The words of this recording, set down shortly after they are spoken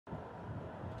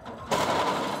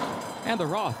And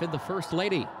they're off in the First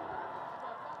Lady.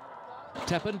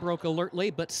 Tepin broke alertly,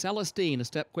 but Celestine a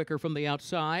step quicker from the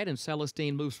outside, and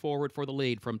Celestine moves forward for the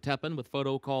lead from Tepin with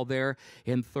Photo Call there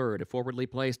in third. Forwardly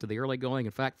placed to the early going.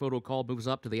 In fact, Photo Call moves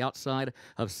up to the outside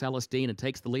of Celestine and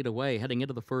takes the lead away. Heading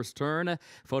into the first turn,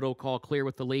 Photo Call clear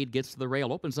with the lead, gets to the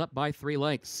rail, opens up by 3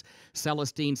 lengths.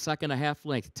 Celestine second, a half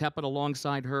length. Tepin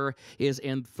alongside her is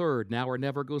in third. Now or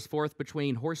Never goes fourth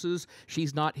between horses.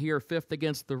 She's Not Here fifth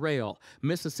against the rail.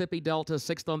 Mississippi Delta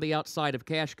sixth on the outside of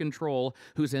Cash Control,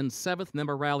 who's in seventh.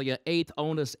 Nemeralia 8th,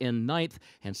 Onus in 9th,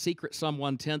 and Secret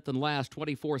Someone 10th and last.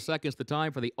 24 seconds the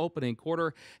time for the opening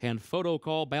quarter, and Photo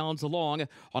Call bounds along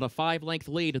on a 5-length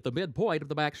lead at the midpoint of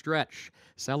the backstretch.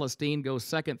 Celestine goes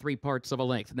second, 3 parts of a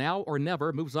length. Now or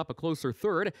Never moves up a closer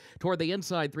third toward the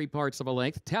inside 3 parts of a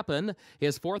length. Tepin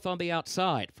is fourth on the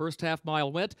outside. First half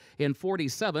mile went in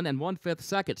 47 and 1/5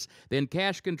 seconds. Then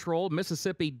Cash Control,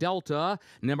 Mississippi Delta,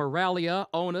 Nemeralia,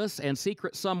 Onus, and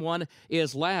Secret Someone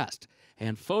is last.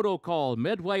 And Photo Call,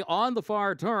 midway on the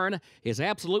far turn, is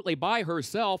absolutely by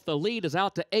herself. The lead is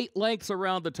out to 8 lengths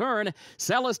around the turn.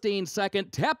 Celestine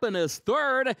second, Tepin is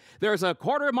third. There's a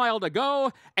 1/4 mile to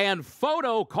go, and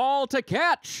Photo Call to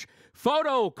catch.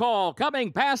 Photo Call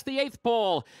coming past the 8th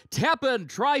pole. Tepin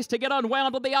tries to get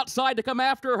unwound on the outside to come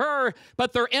after her,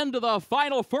 but they're into the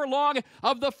final furlong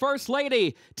of the First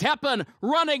Lady. Tepin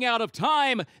running out of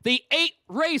time. The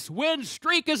 8-race win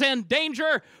streak is in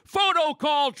danger. Photo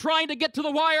Call trying to get to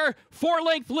the wire.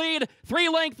 4-length lead,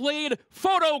 3-length lead.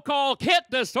 Photo Call hit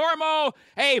Desormeaux.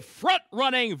 A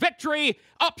front-running victory,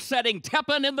 upsetting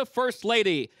Tepin in the First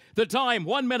Lady. The time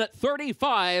 1 minute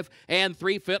 35 and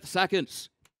 3/5 seconds.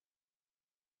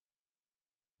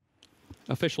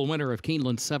 Official winner of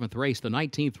Keeneland's 7th race, the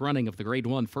 19th running of the Grade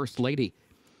 1 First Lady.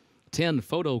 10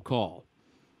 Photo Call.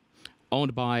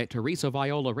 Owned by Teresa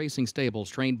Viola Racing Stables,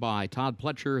 trained by Todd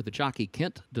Pletcher, the jockey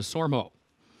Kent Desormeaux.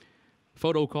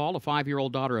 Photo Call, a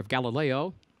 5-year-old daughter of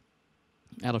Galileo.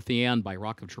 Out of the End by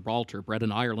Rock of Gibraltar, bred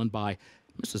in Ireland by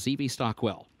Mrs. Evie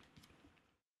Stockwell.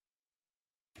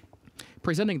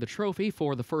 Presenting the trophy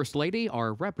for the First Lady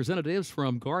are representatives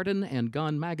from Garden and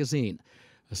Gun magazine.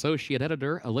 Associate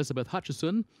Editor Elizabeth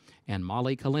Hutchison and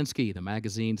Molly Kalinsky, the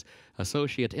magazine's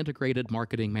Associate Integrated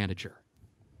Marketing Manager.